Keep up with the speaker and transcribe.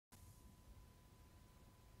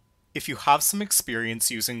If you have some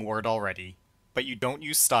experience using Word already, but you don't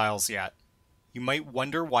use styles yet, you might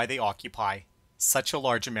wonder why they occupy such a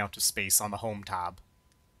large amount of space on the Home tab.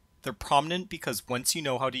 They're prominent because once you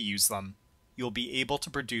know how to use them, you'll be able to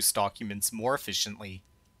produce documents more efficiently,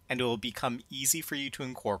 and it will become easy for you to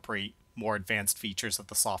incorporate more advanced features of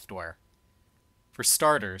the software. For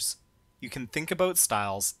starters, you can think about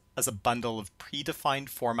styles as a bundle of predefined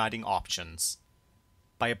formatting options.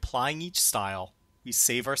 By applying each style, we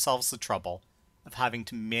save ourselves the trouble of having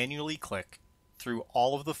to manually click through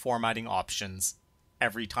all of the formatting options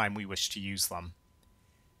every time we wish to use them.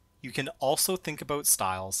 You can also think about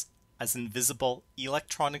styles as invisible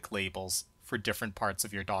electronic labels for different parts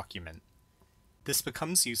of your document. This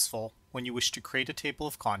becomes useful when you wish to create a table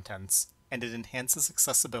of contents, and it enhances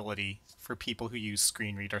accessibility for people who use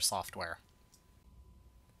screen reader software.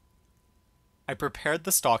 I prepared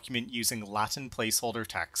this document using Latin placeholder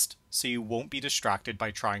text, so you won't be distracted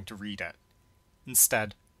by trying to read it.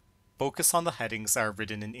 Instead, focus on the headings that are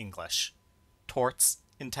written in English: torts,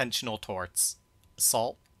 intentional torts,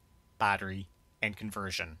 assault, battery, and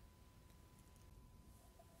conversion.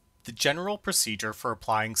 The general procedure for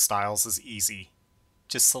applying styles is easy.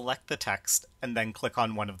 Just select the text and then click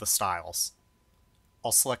on one of the styles.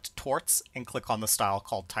 I'll select torts and click on the style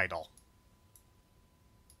called title.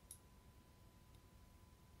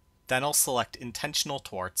 Then I'll select intentional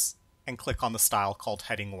torts and click on the style called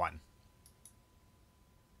heading 1.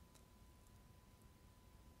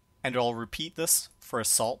 And I'll repeat this for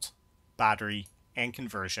assault, battery, and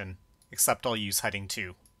conversion, except I'll use heading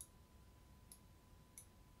 2.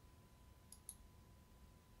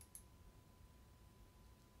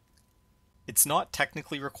 It's not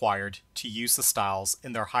technically required to use the styles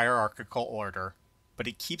in their hierarchical order, but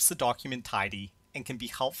it keeps the document tidy and can be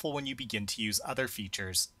helpful when you begin to use other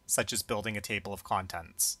features, such as building a table of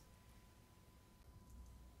contents.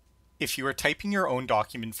 If you are typing your own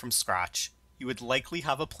document from scratch, you would likely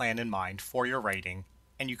have a plan in mind for your writing,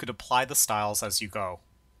 and you could apply the styles as you go.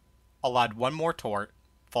 I'll add one more tort,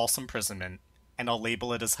 false imprisonment, and I'll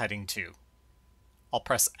label it as heading 2. I'll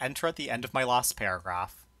press Enter at the end of my last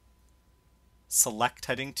paragraph, select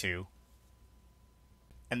heading 2,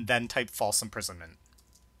 and then type false imprisonment.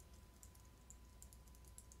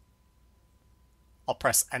 I'll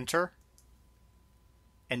press Enter,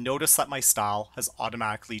 and notice that my style has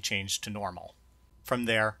automatically changed to normal. From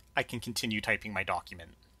there, I can continue typing my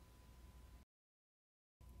document.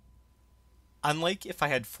 Unlike if I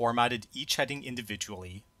had formatted each heading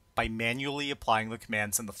individually by manually applying the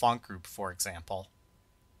commands in the font group, for example,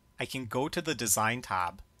 I can go to the Design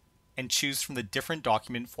tab and choose from the different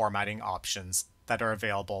document formatting options that are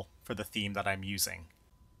available for the theme that I'm using.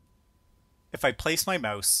 If I place my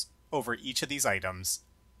mouse over each of these items,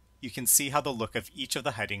 you can see how the look of each of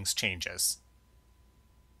the headings changes.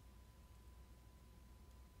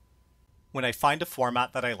 When I find a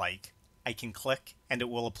format that I like, I can click and it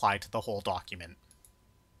will apply to the whole document.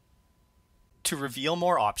 To reveal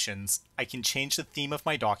more options, I can change the theme of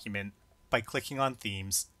my document by clicking on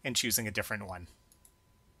Themes and choosing a different one.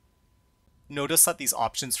 Notice that these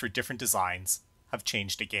options for different designs have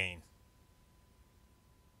changed again.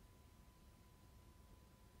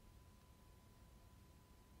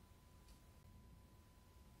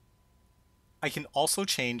 I can also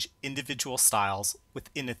change individual styles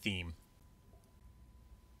within a theme.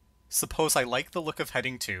 Suppose I like the look of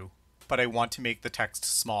heading 2, but I want to make the text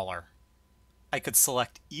smaller. I could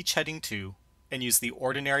select each heading 2 and use the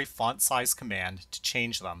ordinary font size command to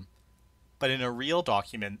change them, but in a real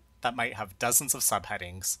document that might have dozens of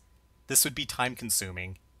subheadings, this would be time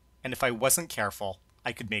consuming, and if I wasn't careful,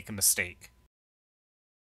 I could make a mistake.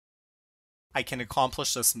 I can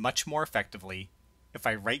accomplish this much more effectively if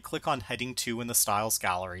I right-click on heading 2 in the Styles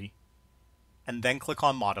gallery, and then click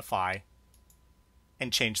on Modify,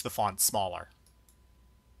 and change the font smaller.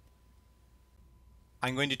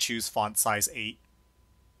 I'm going to choose font size 8,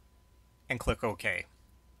 and click OK.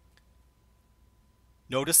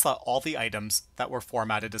 Notice that all the items that were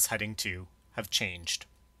formatted as heading 2 have changed.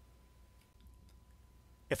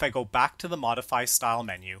 If I go back to the Modify Style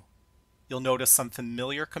menu, you'll notice some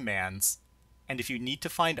familiar commands, and if you need to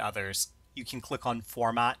find others, you can click on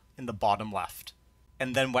Format in the bottom left,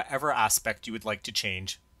 and then whatever aspect you would like to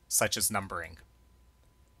change, such as numbering.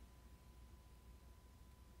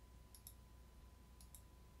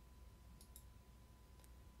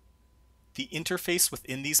 The interface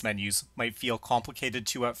within these menus might feel complicated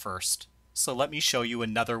to at first, so let me show you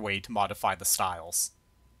another way to modify the styles.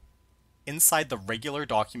 Inside the regular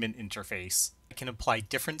document interface, I can apply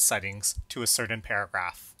different settings to a certain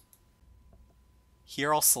paragraph.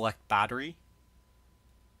 Here I'll select Battery,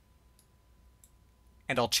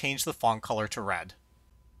 and I'll change the font color to red.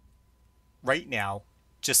 Right now,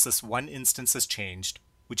 just this one instance has changed,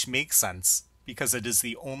 which makes sense because it is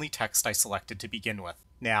the only text I selected to begin with.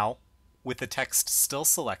 Now, with the text still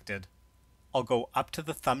selected, I'll go up to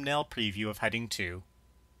the thumbnail preview of heading 2,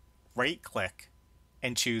 right-click,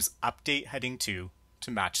 and choose Update Heading 2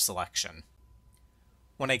 to match selection.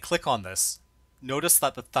 When I click on this, notice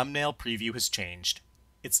that the thumbnail preview has changed.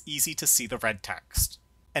 It's easy to see the red text,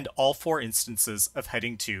 and all 4 instances of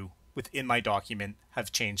heading 2 within my document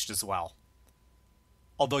have changed as well.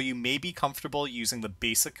 Although you may be comfortable using the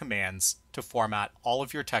basic commands to format all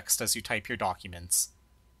of your text as you type your documents,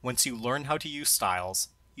 once you learn how to use styles,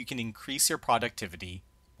 you can increase your productivity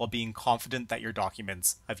while being confident that your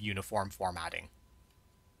documents have uniform formatting.